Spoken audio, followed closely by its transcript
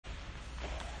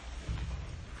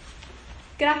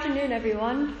Good afternoon,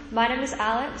 everyone. My name is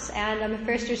Alex, and I'm a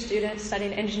first-year student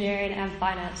studying engineering and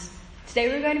finance. Today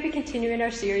we're going to be continuing our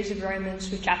series of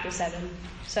Romans with chapter 7,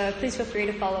 so please feel free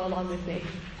to follow along with me.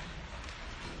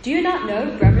 Do you not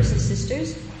know, brothers and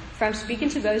sisters, for I'm speaking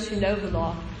to those who know the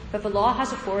law, that the law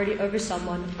has authority over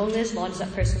someone only as long as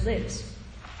that person lives?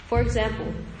 For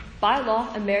example, by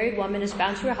law, a married woman is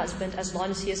bound to her husband as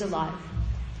long as he is alive.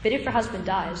 But if her husband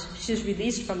dies, she is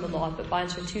released from the law that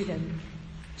binds her to him.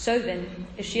 So then,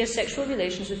 if she has sexual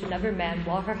relations with another man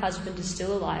while her husband is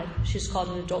still alive, she is called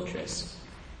an adulteress.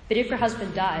 But if her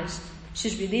husband dies, she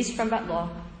is released from that law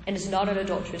and is not an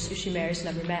adulteress if she marries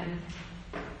another man.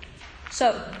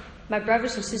 So, my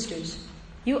brothers and sisters,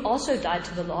 you also died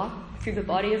to the law through the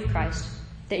body of Christ,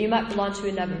 that you might belong to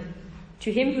another,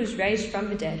 to him who is raised from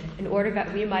the dead, in order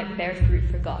that we might bear fruit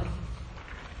for God.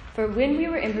 For when we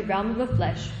were in the realm of the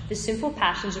flesh, the sinful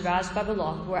passions aroused by the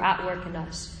law were at work in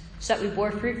us, so that we bore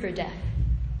fruit for death.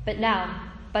 But now,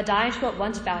 by dying to what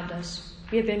once bound us,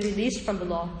 we have been released from the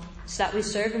law, so that we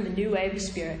serve in the new way of the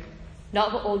Spirit,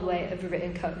 not the old way of the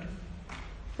written code.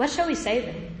 What shall we say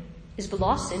then? Is the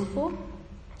law sinful?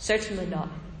 Certainly not.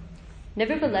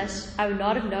 Nevertheless, I would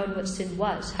not have known what sin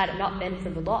was had it not been for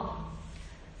the law.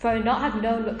 For I would not have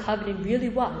known what coveting really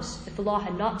was if the law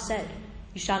had not said,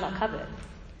 "You shall not covet."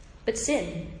 But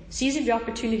sin, seizing the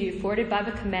opportunity afforded by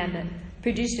the commandment,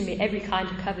 produced in me every kind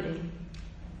of coveting.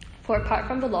 For apart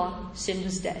from the law, sin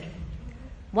was dead.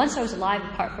 Once I was alive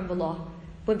apart from the law.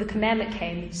 When the commandment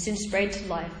came, sin sprayed to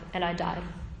life, and I died.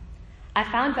 I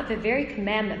found that the very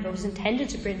commandment that was intended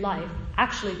to bring life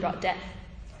actually brought death.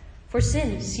 For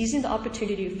sin, seizing the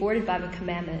opportunity afforded by the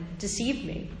commandment, deceived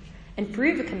me, and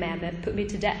through the commandment put me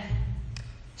to death.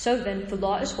 So then, the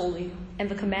law is holy, and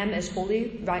the commandment is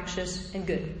holy, righteous, and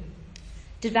good.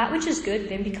 Did that which is good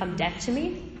then become death to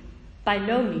me? By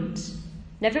no means.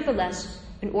 Nevertheless,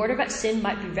 in order that sin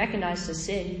might be recognized as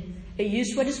sin, it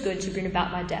used what is good to bring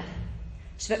about my death,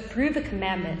 so that through the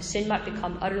commandment sin might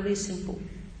become utterly sinful.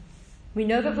 We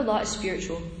know that the law is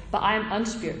spiritual, but I am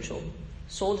unspiritual,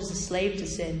 sold as a slave to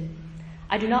sin.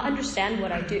 I do not understand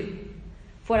what I do.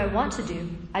 For what I want to do,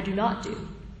 I do not do.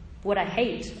 What I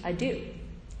hate, I do.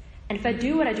 And if I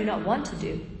do what I do not want to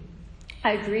do,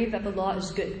 I agree that the law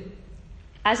is good.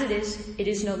 As it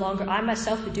is no longer I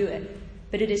myself who do it,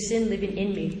 but it is sin living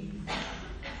in me.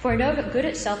 For I know that good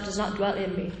itself does not dwell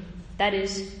in me, that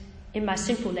is, in my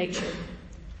sinful nature.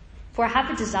 For I have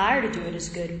a desire to do what is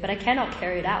good, but I cannot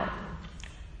carry it out.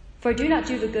 For I do not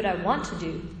do the good I want to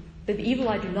do, but the evil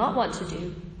I do not want to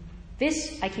do,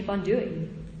 this I keep on doing.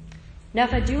 Now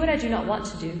if I do what I do not want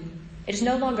to do, it is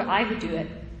no longer I who do it,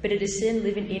 but it is sin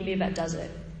living in me that does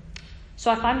it. So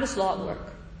I find this law at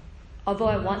work. Although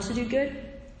I want to do good,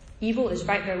 evil is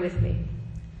right there with me.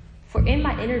 For in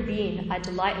my inner being I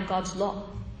delight in God's law.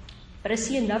 But I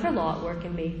see another law at work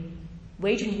in me,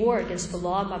 waging war against the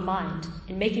law of my mind,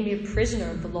 and making me a prisoner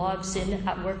of the law of sin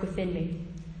at work within me.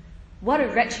 What a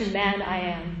wretched man I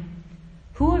am!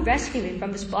 Who will rescue me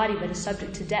from this body that is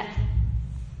subject to death?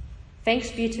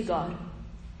 Thanks be to God,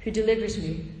 who delivers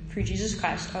me through Jesus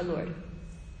Christ our Lord.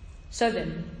 So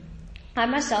then, I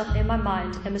myself in my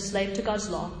mind am a slave to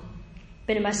God's law,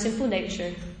 but in my sinful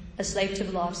nature, a slave to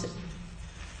the law of sin.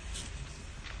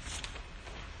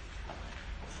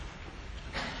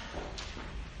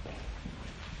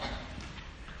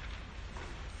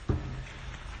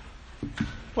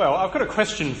 Well, I've got a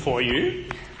question for you.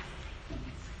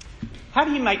 How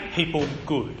do you make people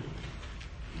good?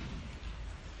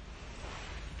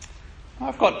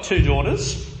 I've got two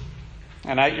daughters,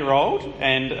 an 8-year-old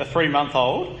and a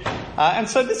 3-month-old, and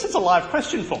so this is a live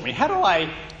question for me. How do I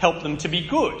help them to be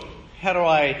good? How do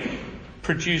I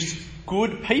produce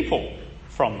good people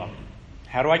from them?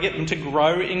 How do I get them to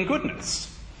grow in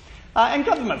goodness? And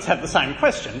governments have the same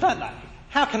question, don't they?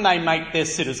 How can they make their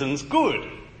citizens good?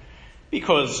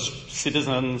 Because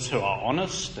citizens who are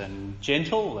honest and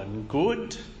gentle and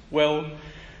good, well,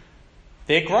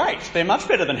 they're great. They're much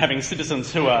better than having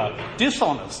citizens who are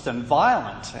dishonest and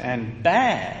violent and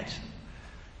bad,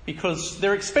 because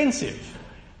they're expensive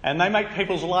and they make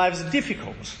people's lives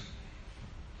difficult.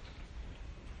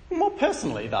 More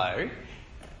personally, though,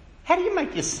 how do you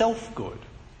make yourself good?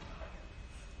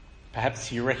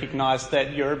 Perhaps you recognise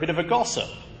that you're a bit of a gossip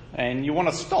and you want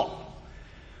to stop.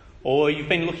 Or you've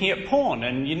been looking at porn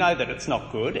and you know that it's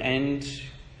not good and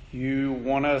you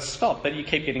want to stop, but you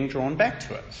keep getting drawn back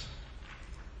to it.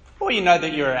 Or you know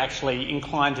that you're actually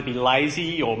inclined to be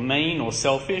lazy or mean or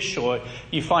selfish, or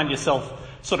you find yourself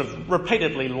sort of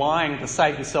repeatedly lying to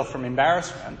save yourself from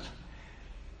embarrassment.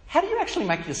 How do you actually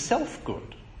make yourself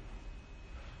good?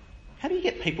 How do you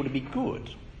get people to be good?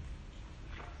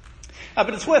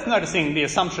 But it's worth noticing the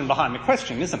assumption behind the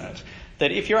question, isn't it?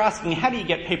 That if you're asking how do you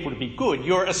get people to be good,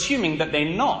 you're assuming that they're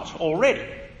not already.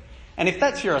 And if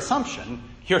that's your assumption,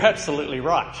 you're absolutely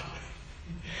right.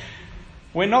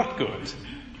 We're not good.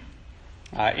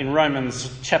 In Romans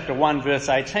chapter 1 verse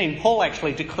 18, Paul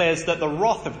actually declares that the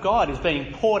wrath of God is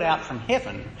being poured out from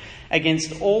heaven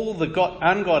against all the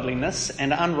ungodliness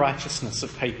and unrighteousness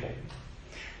of people.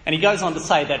 And he goes on to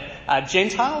say that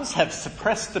Gentiles have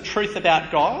suppressed the truth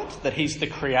about God, that he's the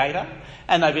creator,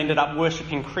 and they've ended up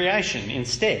worshipping creation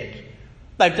instead.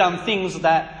 They've done things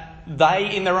that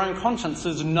they, in their own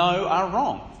consciences, know are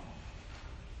wrong.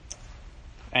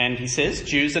 And he says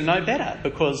Jews are no better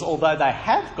because although they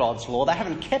have God's law, they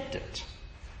haven't kept it.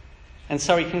 And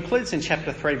so he concludes in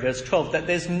chapter 3 verse 12 that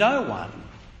there's no one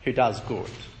who does good,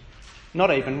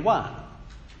 not even one.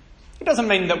 It doesn't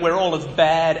mean that we're all as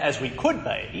bad as we could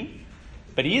be,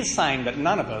 but he is saying that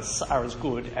none of us are as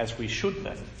good as we should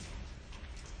be.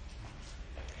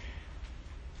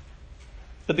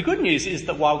 But the good news is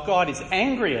that while God is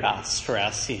angry at us for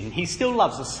our sin, he still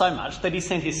loves us so much that he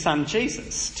sent his son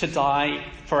Jesus to die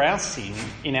for our sin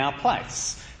in our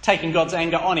place, taking God's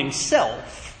anger on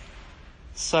himself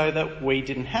so that we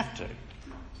didn't have to.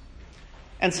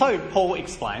 And so Paul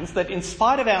explains that in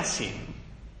spite of our sin,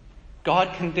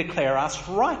 God can declare us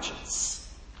righteous,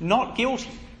 not guilty,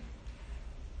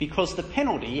 because the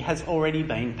penalty has already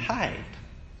been paid.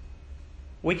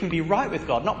 We can be right with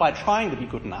God, not by trying to be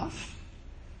good enough,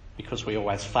 because we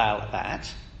always fail at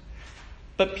that,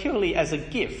 but purely as a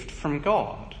gift from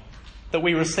God that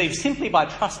we receive simply by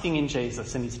trusting in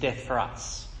Jesus and his death for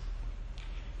us.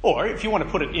 Or, if you want to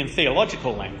put it in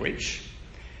theological language,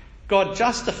 God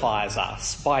justifies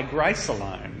us by grace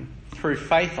alone, through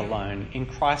faith alone, in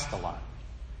Christ alone.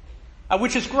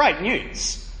 Which is great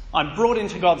news. I'm brought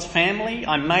into God's family,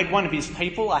 I'm made one of his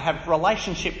people, I have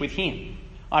relationship with him,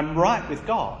 I'm right with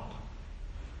God.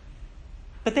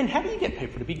 But then how do you get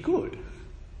people to be good?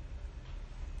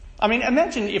 I mean,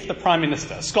 imagine if the Prime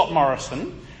Minister, Scott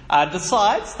Morrison,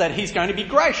 decides that he's going to be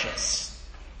gracious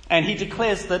and he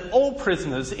declares that all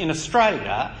prisoners in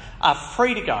Australia are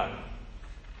free to go.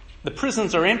 The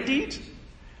prisons are emptied,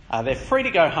 they're free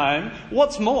to go home.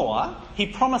 What's more, he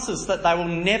promises that they will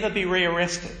never be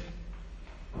rearrested.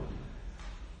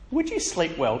 Would you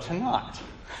sleep well tonight?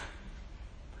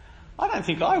 I don't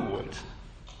think I would.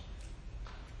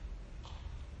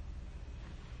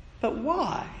 But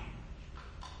why?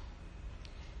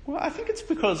 Well, I think it's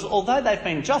because although they've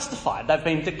been justified, they've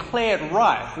been declared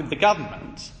right with the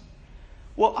government,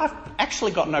 well, I've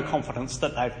actually got no confidence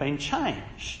that they've been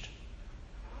changed.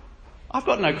 I've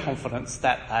got no confidence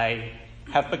that they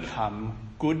have become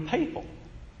good people.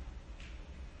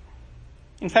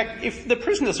 In fact, if the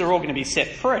prisoners are all going to be set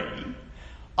free,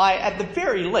 I, at the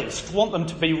very least, want them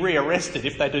to be rearrested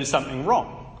if they do something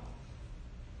wrong,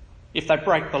 if they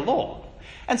break the law.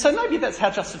 And so maybe that's how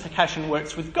justification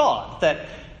works with God, that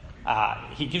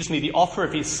he gives me the offer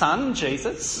of his son,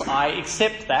 Jesus. I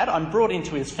accept that. I'm brought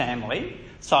into his family,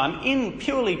 so I'm in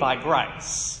purely by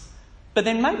grace. But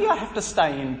then maybe I have to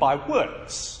stay in by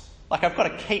works. Like I've got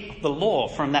to keep the law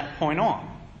from that point on.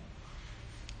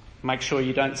 Make sure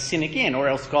you don't sin again, or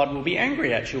else God will be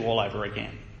angry at you all over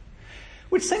again.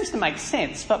 Which seems to make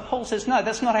sense, but Paul says, no,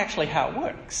 that's not actually how it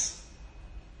works.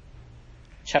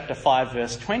 Chapter 5,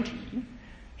 verse 20,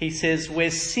 he says,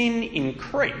 where sin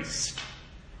increased,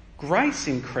 grace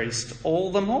increased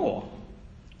all the more.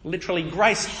 Literally,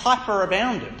 grace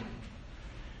hyperabounded.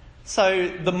 So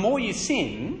the more you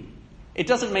sin, it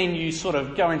doesn't mean you sort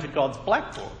of go into God's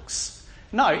black books.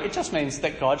 No, it just means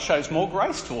that God shows more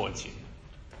grace towards you.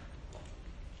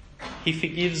 He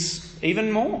forgives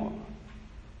even more.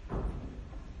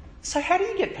 So how do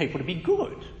you get people to be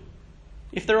good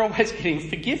if they're always getting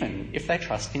forgiven if they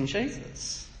trust in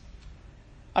Jesus?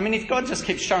 I mean, if God just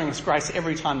keeps showing us grace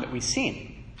every time that we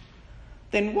sin,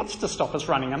 then what's to stop us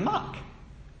running amok?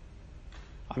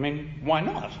 I mean, why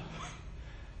not?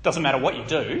 Doesn't matter what you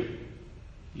do.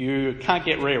 You can't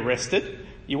get rearrested.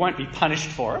 You won't be punished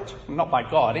for it. Not by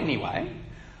God anyway.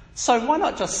 So why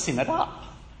not just sin it up?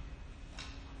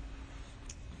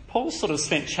 Paul sort of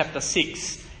spent chapter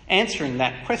 6 answering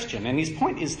that question, and his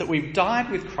point is that we've died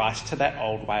with Christ to that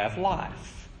old way of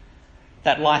life,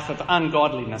 that life of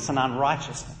ungodliness and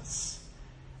unrighteousness.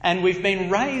 And we've been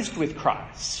raised with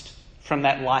Christ from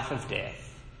that life of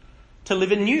death to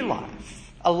live a new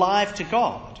life, alive to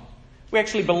God. We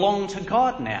actually belong to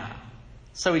God now,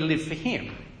 so we live for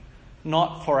him,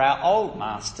 not for our old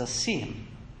master, sin.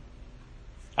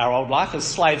 Our old life as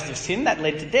slaves of sin, that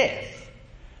led to death.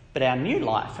 But our new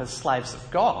life as slaves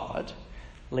of God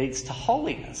leads to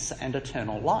holiness and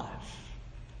eternal life.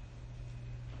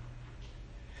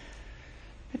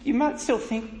 you might still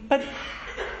think, but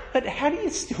how do you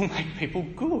still make people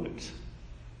good?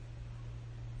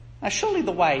 Now, surely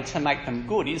the way to make them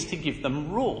good is to give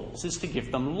them rules, is to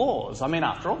give them laws. I mean,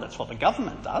 after all, that's what the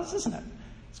government does, isn't it?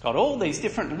 It's got all these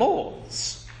different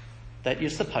laws that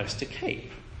you're supposed to keep.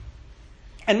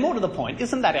 And more to the point,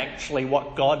 isn't that actually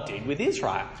what God did with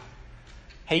Israel?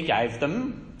 He gave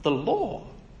them the law.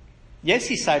 Yes,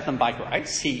 he saved them by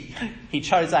grace. He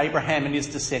chose Abraham and his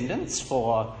descendants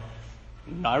for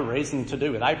no reason to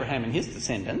do with Abraham and his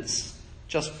descendants,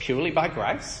 just purely by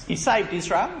grace. He saved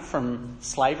Israel from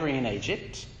slavery in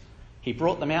Egypt. He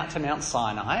brought them out to Mount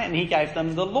Sinai and he gave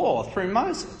them the law through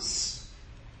Moses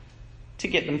to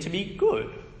get them to be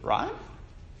good, right?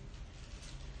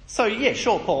 So yeah,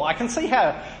 sure, Paul, I can see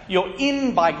how you're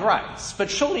in by grace, but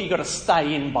surely you've got to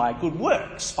stay in by good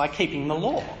works, by keeping the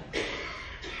law.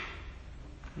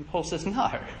 And Paul says,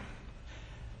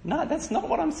 no, that's not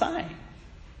what I'm saying.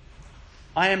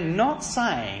 I am not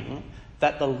saying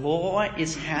that the law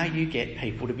is how you get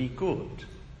people to be good.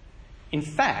 In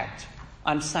fact,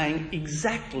 I'm saying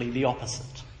exactly the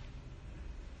opposite.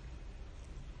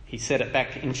 He said it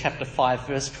back in chapter 5,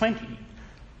 verse 20.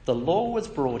 The law was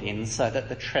brought in so that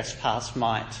the trespass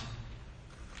might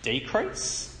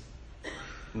decrease?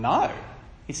 No.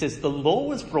 He says the law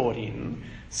was brought in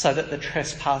so that the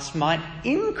trespass might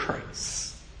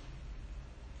increase.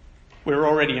 We were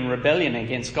already in rebellion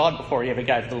against God before he ever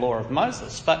gave the law of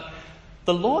Moses, but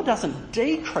the law doesn't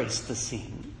decrease the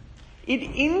sin, it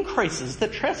increases the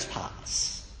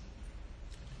trespass.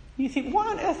 You think, why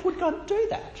on earth would God do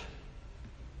that?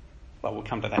 Well, we'll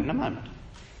come to that in a moment.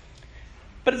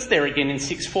 But it's there again in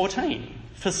 6:14.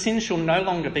 For sin shall no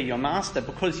longer be your master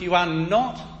because you are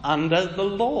not under the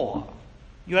law.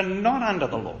 You are not under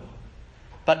the law,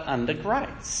 but under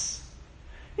grace.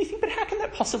 You think, but how can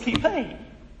that possibly be?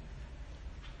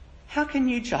 How can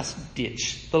you just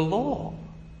ditch the law?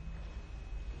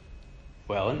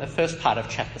 Well, in the first part of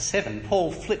chapter 7,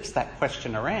 Paul flips that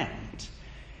question around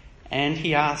and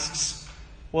he asks,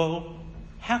 well,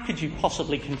 how could you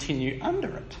possibly continue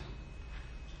under it?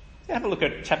 Have a look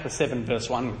at chapter 7, verse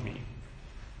 1 with me.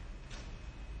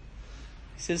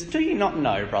 He says, do you not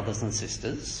know, brothers and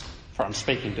sisters, for I'm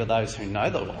speaking to those who know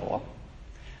the law,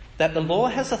 that the law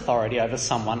has authority over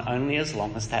someone only as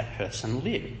long as that person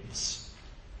lives?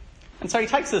 And so he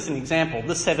takes as an example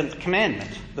the 7th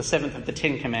commandment, the 7th of the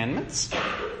 10 commandments,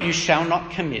 you shall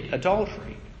not commit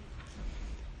adultery.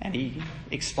 And he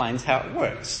explains how it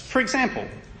works. For example,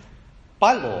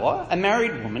 by law, a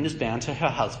married woman is bound to her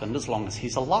husband as long as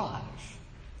he's alive.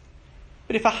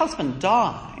 But if her husband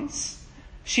dies,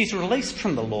 she's released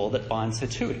from the law that binds her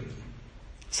to him.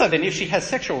 So then if she has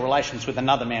sexual relations with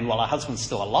another man while her husband's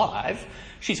still alive,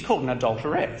 she's called an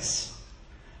adulteress.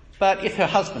 But if her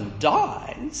husband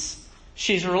dies,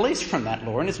 she's released from that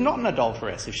law and is not an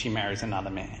adulteress if she marries another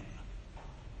man.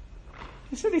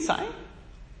 You see what he's saying?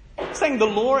 He's saying the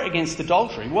law against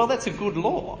adultery, well, that's a good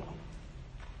law.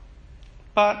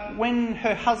 But when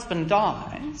her husband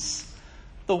dies,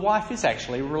 the wife is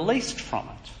actually released from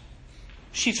it.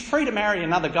 She's free to marry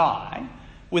another guy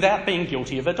without being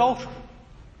guilty of adultery.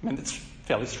 I mean, it's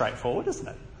fairly straightforward, isn't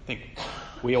it? I think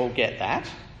we all get that.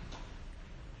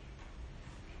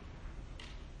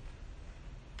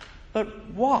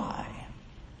 But why?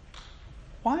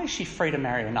 Why is she free to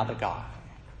marry another guy?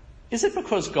 Is it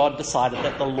because God decided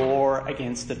that the law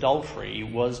against adultery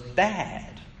was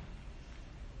bad?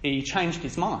 He changed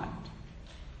his mind?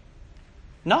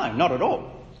 No, not at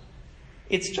all.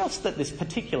 It's just that this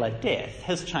particular death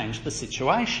has changed the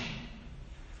situation.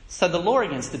 So the law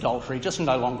against adultery just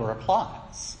no longer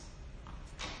applies.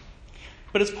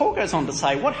 But as Paul goes on to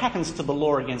say, what happens to the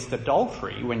law against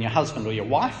adultery when your husband or your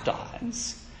wife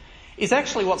dies is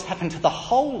actually what's happened to the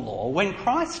whole law when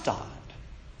Christ died.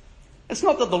 It's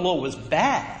not that the law was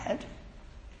bad,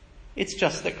 it's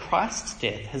just that Christ's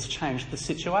death has changed the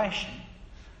situation,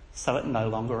 so it no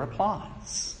longer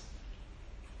applies.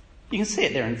 You can see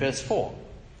it there in verse 4.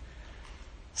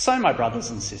 So, my brothers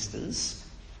and sisters,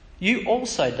 you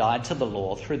also died to the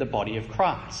law through the body of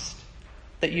Christ,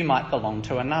 that you might belong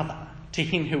to another, to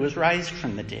him who was raised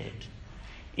from the dead,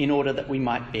 in order that we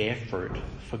might bear fruit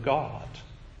for God.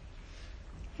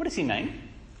 What does he mean?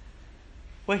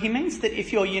 Well, he means that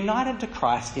if you're united to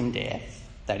Christ in death,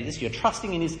 that is, you're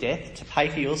trusting in his death to pay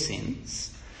for your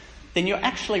sins, then you're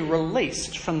actually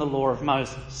released from the law of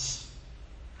Moses.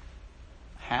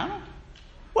 How?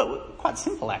 Well, quite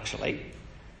simple actually.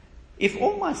 If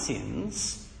all my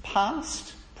sins,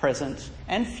 past, present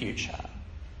and future,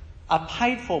 are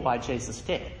paid for by Jesus'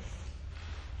 death,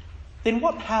 then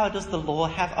what power does the law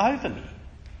have over me?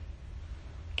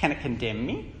 Can it condemn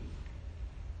me?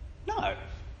 No.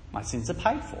 My sins are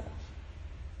paid for.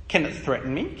 Can it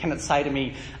threaten me? Can it say to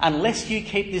me, unless you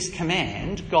keep this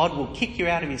command, God will kick you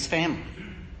out of his family?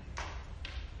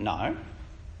 No.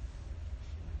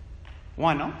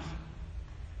 Why not?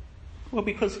 Well,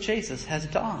 because Jesus has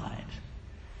died.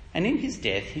 And in his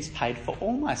death, he's paid for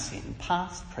all my sin,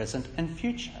 past, present and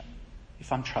future,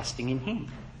 if I'm trusting in him.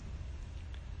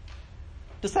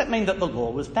 Does that mean that the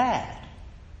law was bad?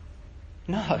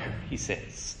 No, he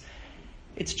says.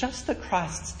 It's just that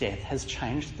Christ's death has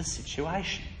changed the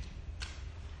situation.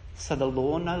 So the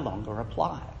law no longer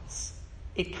applies.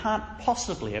 It can't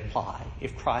possibly apply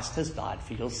if Christ has died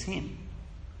for your sin.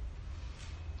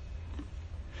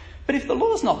 But if the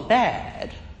law's not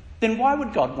bad, then why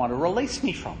would God want to release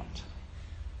me from it?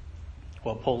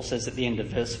 Well, Paul says at the end of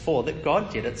verse 4 that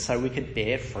God did it so we could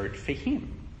bear fruit for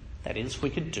him. That is, we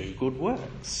could do good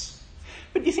works.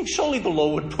 But you think surely the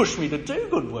law would push me to do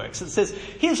good works. It says,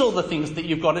 here's all the things that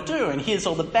you've got to do and here's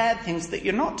all the bad things that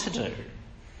you're not to do.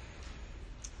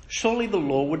 Surely the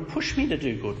law would push me to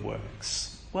do good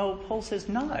works. Well, Paul says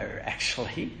no,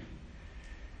 actually.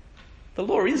 The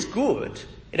law is good.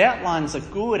 It outlines a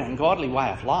good and godly way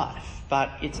of life, but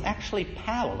it's actually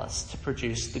powerless to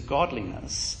produce the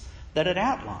godliness that it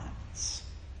outlines.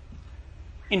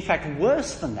 In fact,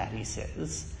 worse than that, he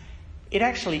says, it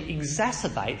actually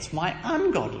exacerbates my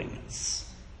ungodliness.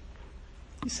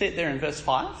 You see it there in verse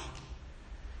 5?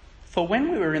 For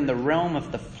when we were in the realm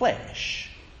of the flesh,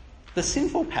 the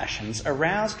sinful passions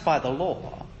aroused by the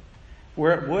law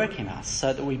were at work in us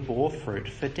so that we bore fruit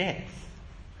for death.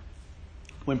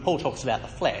 When Paul talks about the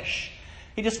flesh,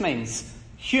 he just means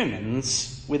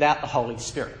humans without the Holy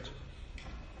Spirit.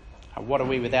 What are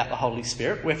we without the Holy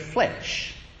Spirit? We're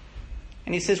flesh.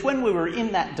 And he says when we were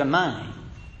in that domain,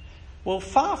 well,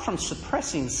 far from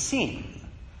suppressing sin,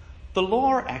 the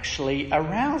law actually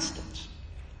aroused it.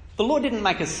 The law didn't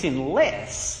make us sin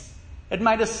less, it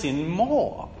made us sin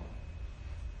more.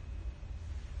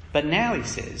 But now, he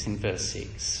says in verse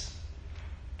 6,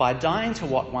 by dying to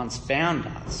what once bound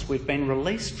us, we've been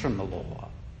released from the law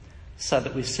so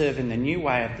that we serve in the new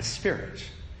way of the Spirit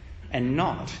and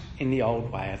not in the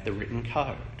old way of the written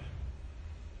code.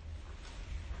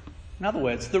 In other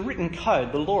words, the written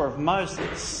code, the law of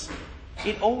Moses,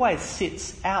 it always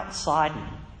sits outside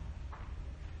me,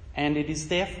 and it is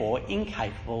therefore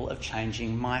incapable of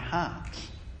changing my heart.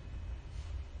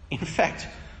 In fact,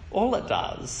 all it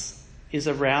does is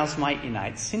arouse my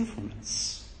innate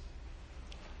sinfulness.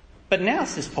 But now,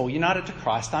 says Paul, united to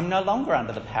Christ, I'm no longer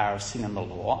under the power of sin and the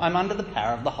law. I'm under the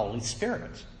power of the Holy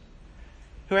Spirit,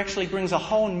 who actually brings a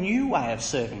whole new way of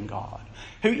serving God,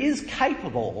 who is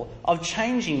capable of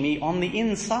changing me on the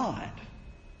inside.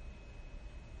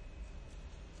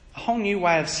 A whole new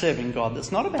way of serving God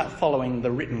that's not about following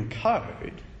the written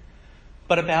code,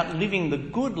 but about living the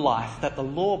good life that the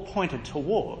law pointed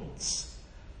towards,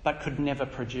 but could never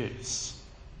produce.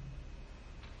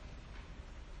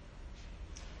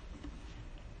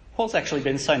 Paul's actually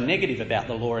been so negative about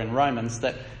the law in Romans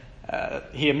that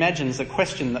he imagines a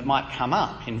question that might come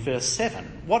up in verse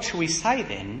 7. What shall we say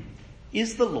then?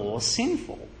 Is the law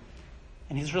sinful?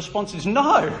 And his response is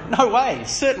no way,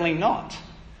 certainly not.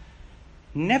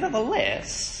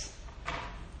 Nevertheless,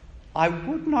 I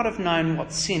would not have known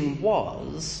what sin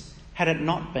was had it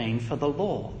not been for the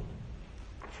law.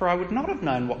 For I would not have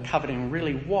known what coveting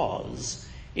really was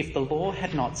if the law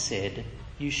had not said,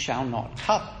 you shall not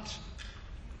covet.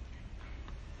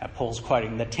 Now, Paul's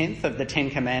quoting the 10th of the 10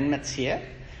 Commandments here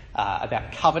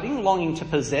about coveting, longing to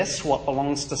possess what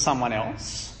belongs to someone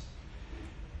else.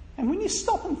 And when you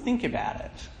stop and think about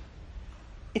it,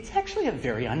 it's actually a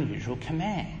very unusual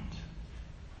command.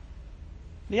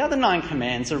 The other 9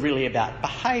 commands are really about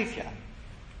behaviour.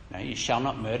 You shall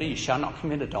not murder, you shall not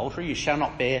commit adultery, you shall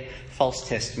not bear false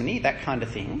testimony, that kind of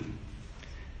thing.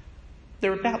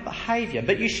 They're about behaviour,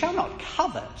 but you shall not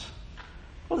covet.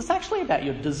 Well, it's actually about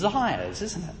your desires,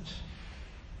 isn't it?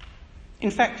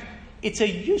 In fact, it's a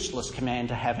useless command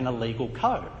to have in a legal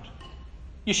code.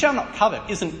 You shall not covet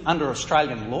isn't under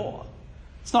Australian law.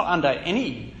 It's not under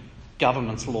any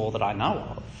government's law that I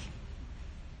know of.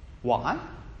 Why?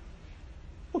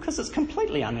 Well, because it's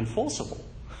completely unenforceable.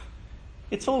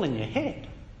 It's all in your head.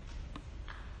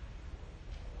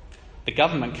 The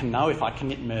government can know if I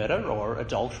commit murder or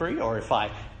adultery or if I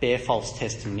bear false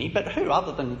testimony, but who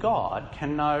other than God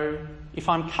can know if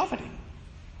I'm coveting?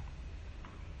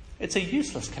 It's a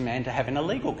useless command to have in a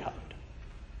legal code.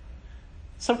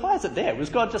 So why is it there? Was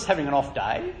God just having an off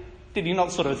day? Did he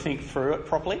not sort of think through it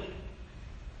properly?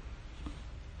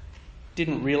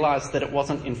 Didn't realise that it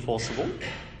wasn't enforceable?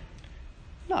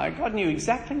 No, God knew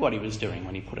exactly what he was doing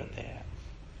when he put it there.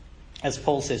 As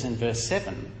Paul says in verse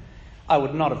 7, I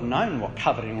would not have known what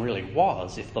coveting really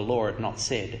was if the law had not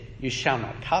said, "You shall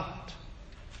not covet."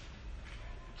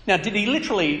 Now, did he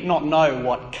literally not know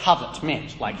what covet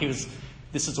meant? Like this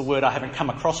is a word I haven't come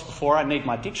across before, I need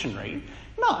my dictionary.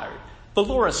 No. The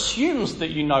law assumes that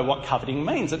you know what coveting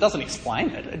means. It doesn't explain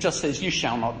it. It just says, "You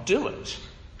shall not do it."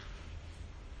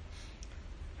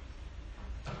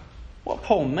 What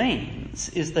Paul means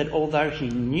is that although he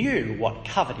knew what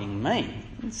coveting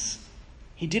means,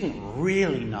 he didn't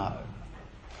really know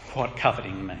what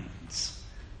coveting means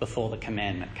before the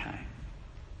commandment came.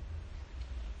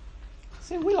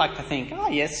 So we like to think, oh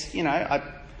yes, I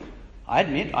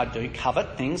admit I do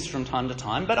covet things from time to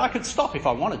time, but I could stop if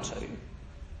I wanted to.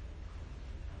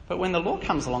 But when the law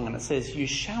comes along and it says, "You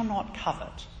shall not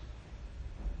covet,"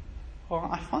 well,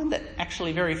 I find that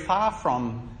actually very far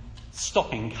from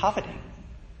stopping coveting.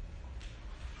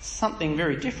 Something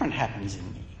very different happens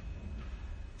in me.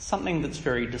 Something that's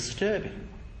very disturbing.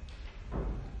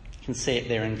 You can see it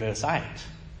there in verse 8.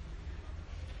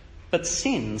 But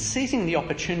sin, seizing the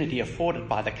opportunity afforded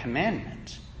by the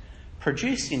commandment,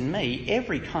 produced in me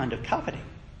every kind of coveting.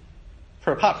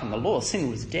 For apart from the law,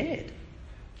 sin was dead.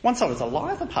 Once I was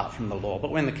alive apart from the law, but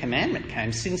when the commandment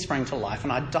came, sin sprang to life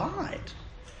and I died.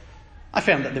 I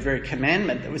found that the very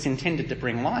commandment that was intended to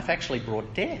bring life actually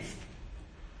brought death.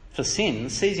 For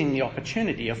sin, seizing the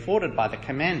opportunity afforded by the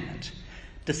commandment,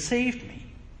 deceived me,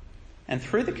 and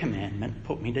through the commandment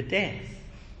put me to death.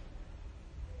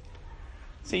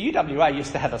 See, UWA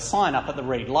used to have a sign up at the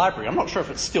Reed Library. I'm not sure if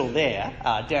it's still there,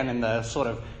 down in the sort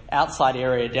of outside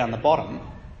area down the bottom,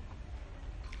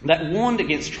 that warned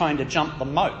against trying to jump the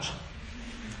moat.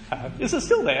 Is it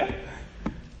still there?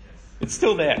 It's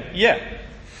still there, yeah.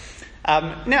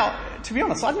 Now, to be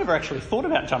honest, I'd never actually thought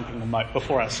about jumping the moat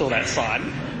before I saw that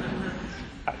sign.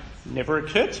 It never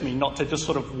occurred to me not to just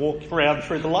sort of walk around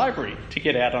through the library to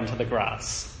get out onto the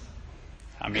grass.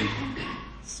 I mean,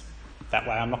 that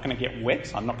way I'm not going to get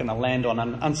wet, I'm not going to land on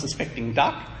an unsuspecting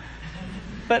duck.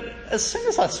 But as soon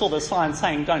as I saw the sign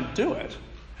saying "don't do it,"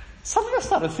 suddenly I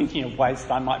started thinking of ways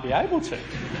that I might be able to.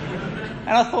 And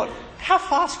I thought, how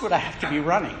fast would I have to be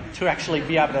running to actually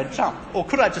be able to jump? Or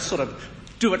could I just sort of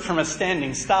do it from a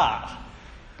standing start?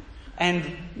 And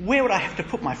where would I have to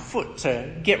put my foot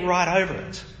to get right over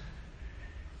it?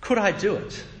 Could I do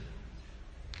it?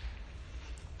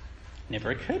 Never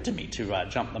occurred to me to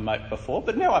jump the moat before,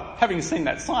 but now having seen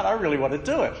that sign, I really want to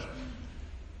do it.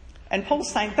 And Paul's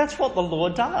saying that's what the law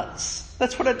does.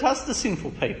 That's what it does to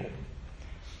sinful people.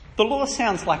 The law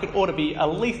sounds like it ought to be a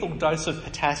lethal dose of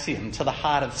potassium to the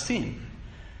heart of sin,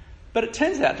 but it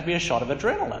turns out to be a shot of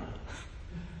adrenaline.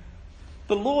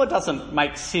 The law doesn't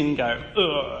make sin go,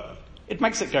 ugh. It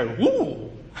makes it go,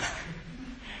 woo.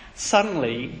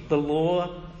 Suddenly, the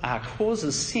law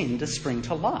causes sin to spring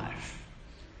to life.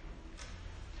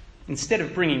 Instead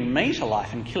of bringing me to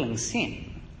life and killing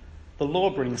sin, the law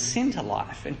brings sin to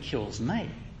life and kills me.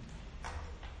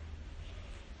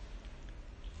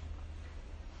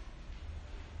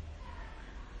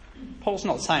 Paul's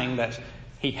not saying that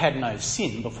he had no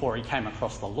sin before he came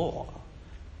across the law,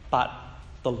 but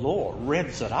the law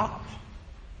revs it up.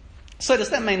 So does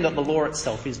that mean that the law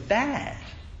itself is bad?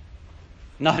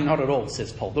 No, not at all,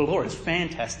 says Paul. The law is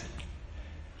fantastic.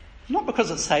 Not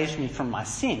because it saves me from my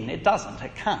sin, it doesn't,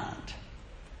 it can't.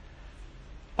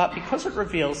 But because it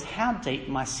reveals how deep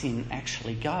my sin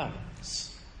actually goes.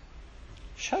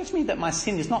 It shows me that my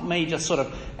sin is not me just sort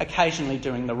of occasionally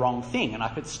doing the wrong thing and I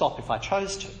could stop if I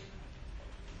chose to.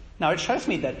 No, it shows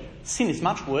me that sin is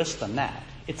much worse than that.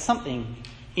 It's something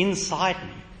inside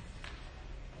me.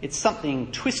 It's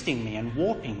something twisting me and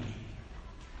warping me.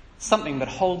 Something that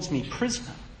holds me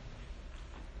prisoner.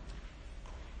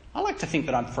 I like to think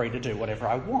that I'm free to do whatever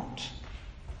I want.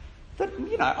 That,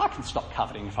 I can stop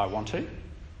coveting if I want to.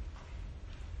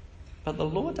 But the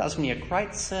law does me a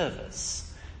great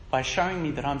service by showing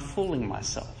me that I'm fooling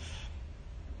myself.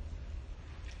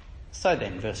 So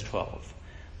then, verse 12.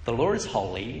 The law is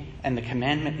holy, and the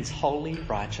commandment is holy,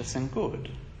 righteous, and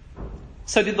good.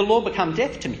 So did the law become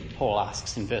death to me? Paul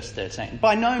asks in verse 13.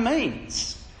 By no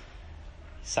means.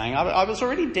 He's saying I was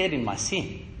already dead in my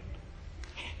sin.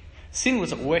 Sin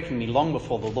was at work in me long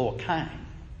before the law came.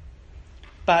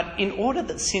 But in order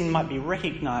that sin might be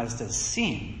recognised as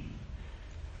sin,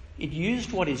 it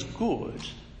used what is good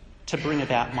to bring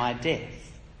about my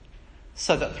death,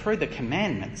 so that through the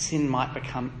commandment sin might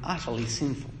become utterly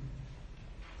sinful.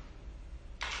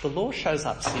 The law shows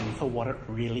up sin for what it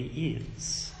really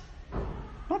is.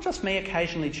 Not just me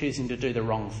occasionally choosing to do the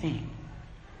wrong thing,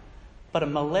 but a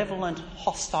malevolent,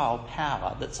 hostile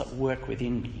power that's at work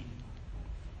within me.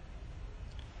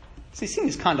 See, sin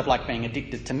is kind of like being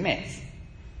addicted to meth.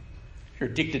 If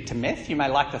you're addicted to meth, you may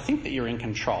like to think that you're in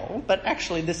control, but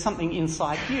actually there's something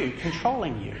inside you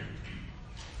controlling you,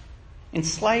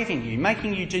 enslaving you,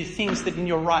 making you do things that in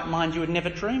your right mind you would never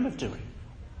dream of doing.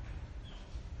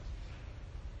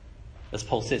 As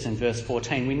Paul says in verse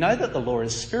 14, we know that the law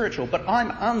is spiritual, but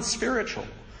I'm unspiritual,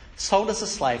 sold as a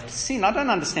slave to sin. I don't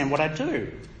understand what I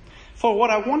do. For what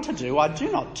I want to do, I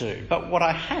do not do, but what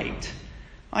I hate,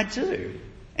 I do.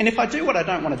 And if I do what I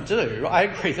don't want to do, I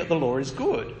agree that the law is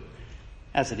good.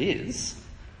 As it is,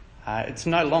 it's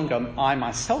no longer I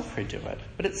myself who do it,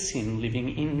 but it's sin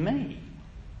living in me.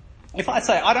 If I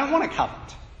say, I don't want to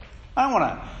covet, I don't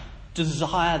want to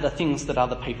desire the things that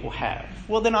other people have,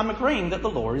 well then I'm agreeing that the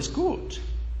law is good.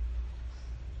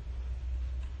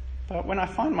 But when I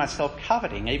find myself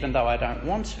coveting, even though I don't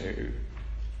want to,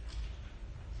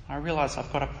 I realise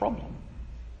I've got a problem.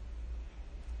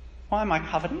 Why am I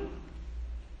coveting?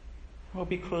 Well,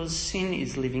 because sin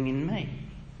is living in me.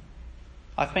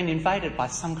 I've been invaded by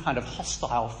some kind of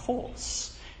hostile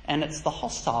force, and it's the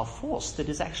hostile force that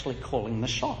is actually calling the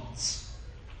shots.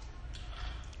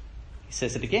 He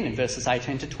says it again in verses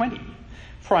 18 to 20.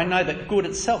 For I know that good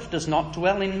itself does not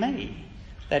dwell in me,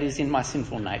 that is, in my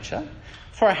sinful nature.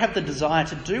 For I have the desire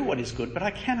to do what is good, but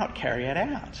I cannot carry it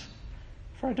out.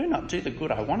 For I do not do the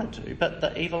good I want to do, but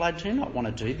the evil I do not want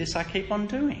to do, this I keep on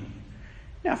doing.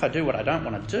 Now, if I do what I don't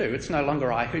want to do, it's no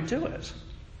longer I who do it,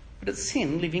 but it's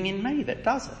sin living in me that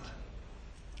does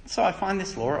it. So I find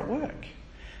this law at work.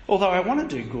 Although I want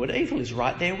to do good, evil is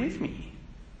right there with me.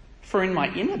 For in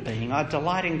my inner being I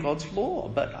delight in God's law,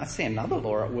 but I see another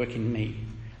law at work in me,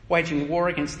 waging war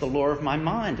against the law of my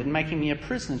mind and making me a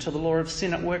prisoner to the law of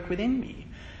sin at work within me.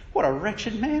 What a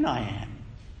wretched man I am!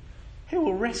 Who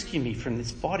will rescue me from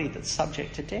this body that's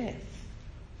subject to death?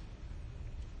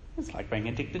 It's like being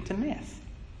addicted to meth.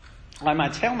 I may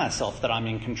tell myself that I'm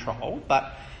in control,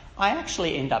 but I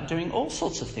actually end up doing all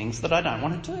sorts of things that I don't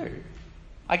want to do.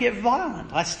 I get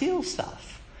violent, I steal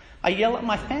stuff. I yell at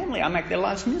my family, I make their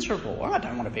lives miserable. I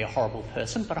don't want to be a horrible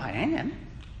person, but I am.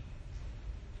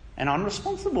 And I'm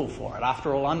responsible for it.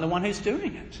 After all, I'm the one who's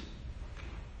doing it.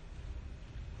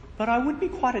 But I would be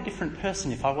quite a different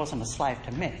person if I wasn't a slave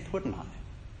to meth, wouldn't I?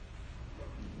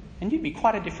 And you'd be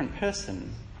quite a different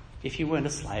person if you weren't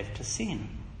a slave to sin.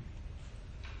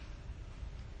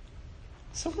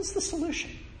 So what's the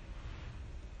solution?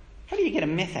 How do you get a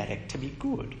meth addict to be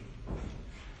good?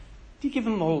 Do you give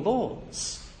them more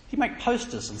laws? Do you make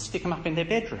posters and stick them up in their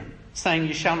bedroom saying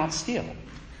you shall not steal,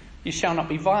 you shall not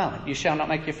be violent, you shall not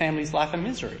make your family's life a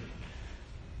misery?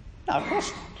 No, of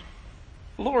course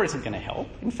not. Law isn't going to help.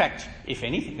 In fact, if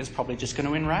anything, it's probably just going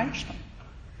to enrage them.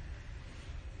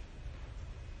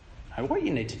 No, what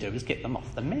you need to do is get them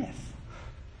off the meth.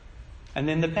 And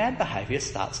then the bad behaviour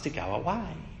starts to go away.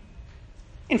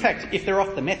 In fact, if they're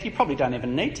off the meth, you probably don't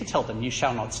even need to tell them you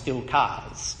shall not steal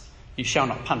cars, you shall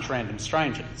not punch random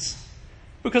strangers,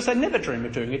 because they never dream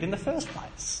of doing it in the first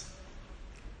place.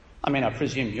 I mean, I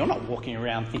presume you're not walking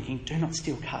around thinking, do not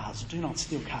steal cars, do not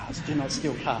steal cars, do not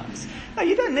steal cars. No,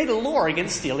 you don't need a law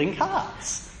against stealing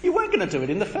cars. You weren't going to do it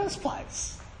in the first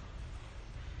place.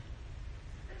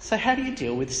 So how do you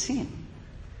deal with sin?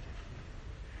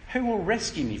 Who will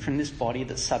rescue me from this body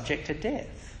that's subject to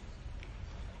death?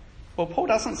 Well, Paul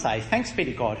doesn't say, thanks be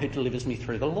to God who delivers me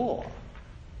through the law.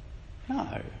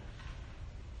 No.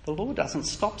 The law doesn't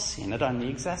stop sin, it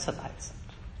only exacerbates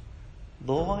it.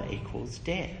 Law equals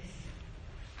death.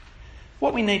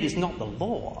 What we need is not the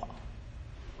law,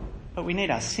 but we need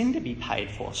our sin to be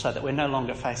paid for so that we're no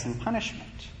longer facing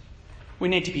punishment. We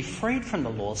need to be freed from the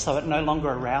law so it no longer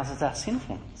arouses our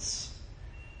sinfulness.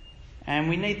 And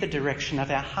we need the direction of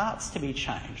our hearts to be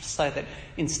changed so that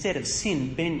instead of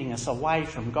sin bending us away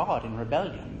from God in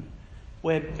rebellion,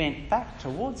 we're bent back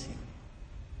towards him.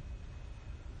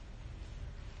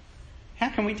 How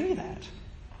can we do that?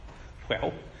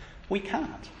 Well, we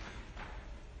can't.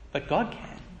 But God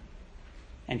can.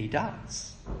 And he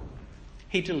does.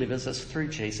 He delivers us through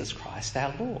Jesus Christ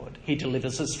our Lord. He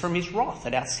delivers us from his wrath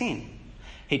at our sin.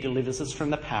 He delivers us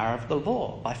from the power of the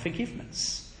law by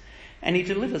forgiveness. And he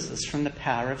delivers us from the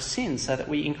power of sin so that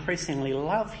we increasingly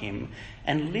love him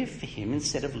and live for him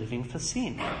instead of living for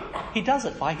sin. He does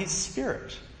it by his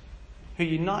Spirit, who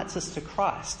unites us to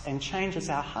Christ and changes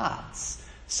our hearts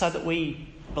so that we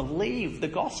believe the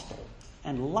gospel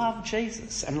and love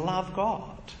Jesus and love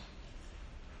God.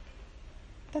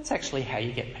 That's actually how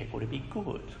you get people to be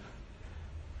good.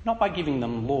 Not by giving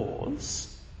them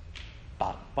laws,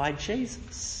 but by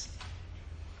Jesus.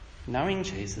 Knowing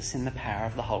Jesus in the power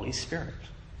of the Holy Spirit.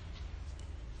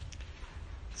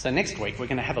 So next week we're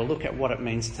going to have a look at what it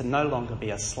means to no longer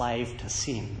be a slave to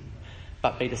sin,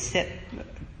 but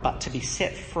to be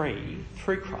set free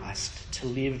through Christ to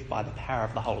live by the power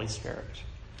of the Holy Spirit.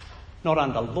 Not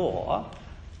under law,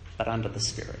 but under the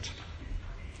Spirit.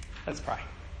 Let's pray.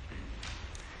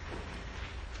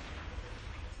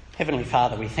 Heavenly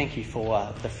Father, we thank you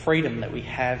for the freedom that we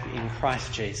have in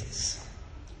Christ Jesus,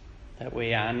 that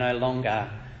we are no longer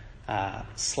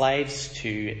slaves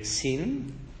to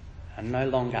sin, and no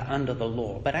longer under the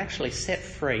law, but actually set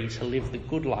free to live the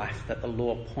good life that the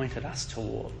law pointed us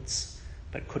towards,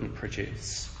 but couldn't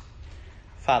produce.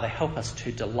 Father, help us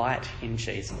to delight in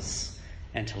Jesus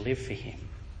and to live for him.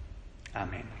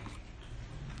 Amen.